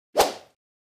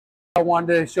I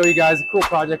wanted to show you guys a cool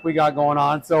project we got going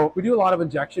on. So we do a lot of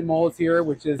injection molds here,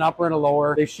 which is an upper and a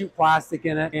lower. They shoot plastic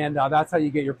in it, and that's how you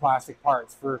get your plastic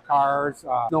parts for cars,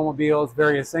 snowmobiles,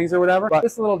 various things or whatever. But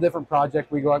this is a little different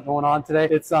project we got going on today.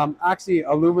 It's actually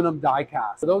aluminum die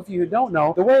cast. For those of you who don't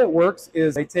know, the way it works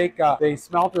is they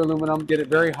smelt their aluminum, get it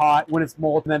very hot when it's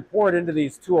molten, and then pour it into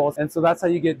these tools. And so that's how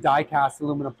you get die cast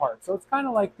aluminum parts. So it's kind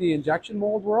of like the injection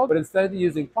mold world, but instead of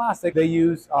using plastic, they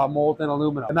use molten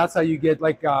aluminum. And that's how you get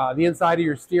like the inside of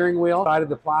your steering wheel, side of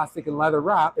the plastic and leather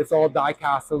wrap, it's all die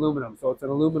cast aluminum. So it's an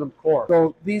aluminum core.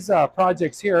 So these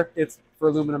projects here, it's for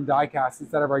aluminum die cast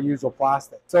instead of our usual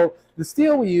plastic. So the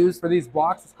steel we use for these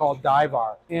blocks is called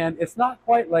Dievar, and it's not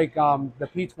quite like the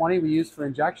P20 we use for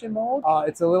injection mold.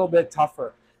 It's a little bit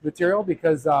tougher material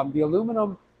because the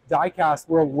aluminum die cast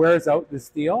world wears out the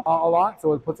steel a lot,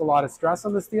 so it puts a lot of stress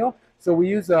on the steel. So we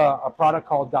use a product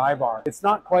called Dievar. It's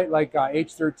not quite like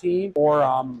H13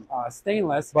 or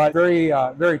stainless, but very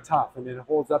tough, and it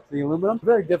holds up to the aluminum.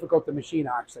 Very difficult to machine,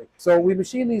 actually. So we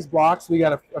machine these blocks. We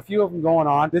got a few of them going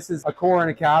on. This is a core and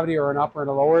a cavity, or an upper and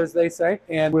a lower, as they say.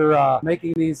 And we're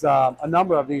making these a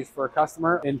number of these for a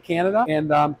customer in Canada. And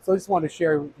so I just wanted to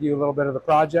share with you a little bit of the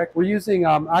project. We're using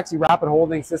actually Rapid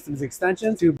Holding Systems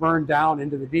extensions to burn down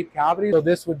into the deep cavity. So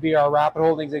this would be our Rapid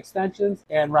Holdings extensions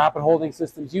and Rapid Holding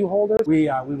Systems U-holders. We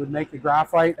would make the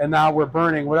graphite, and now we're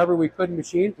burning whatever we couldn't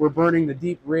machine. We're burning the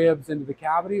deep ribs into the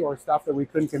cavity, or stuff that we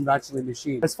couldn't conventionally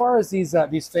machine. As far as these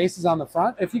faces on the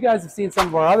front, if you guys have seen some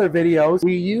of our other videos,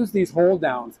 we use these hold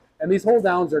downs, and these hold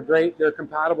downs are great. They're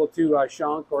compatible to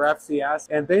Schunk or FCS,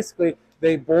 and basically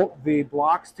they bolt the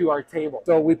blocks to our table.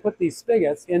 So we put these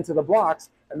spigots into the blocks,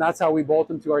 and that's how we bolt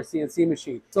them to our CNC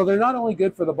machine. So they're not only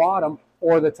good for the bottom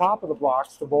or the top of the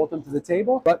blocks to bolt them to the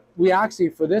table, but we actually,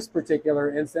 for this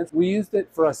particular instance, we used it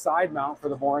for a side mount for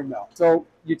the boring mill. So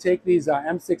you take these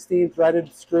M16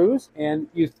 threaded screws, and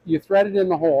you thread it in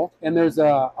the hole, and there's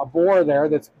a bore there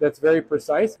that's very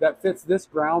precise that fits this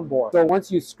ground bore. So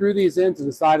once you screw these into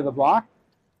the side of the block,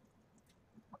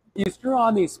 you screw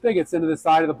on these spigots into the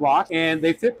side of the block, and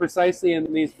they fit precisely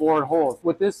in these bored holes.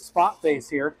 With this spot face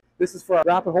here, this is for our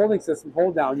Rapid Holding System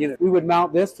hold down unit. We would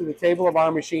mount this to the table of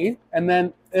our machine, and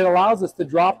then it allows us to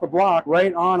drop the block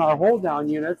right on our hold down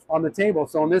units on the table.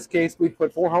 So in this case, we'd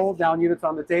put 4 hold down units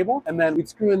on the table, and then we'd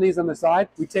screw in these on the side.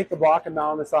 We take the block and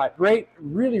mount on the side. Great,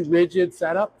 really rigid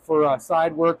setup for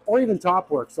side work or even top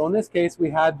work. So in this case, we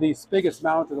had the spigots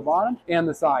mounted to the bottom and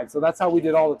the side. So that's how we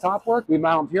did all the top work. We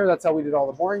mount them here. That's how we did all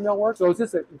the boring mill work. So it's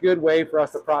just a good way for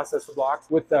us to process the blocks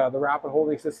with the Rapid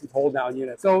Holding Systems hold down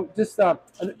unit. So just a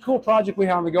cool project we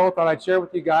have on the go. Thought I'd share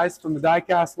with you guys from the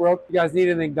diecast world. If you guys need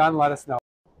anything done, let us know.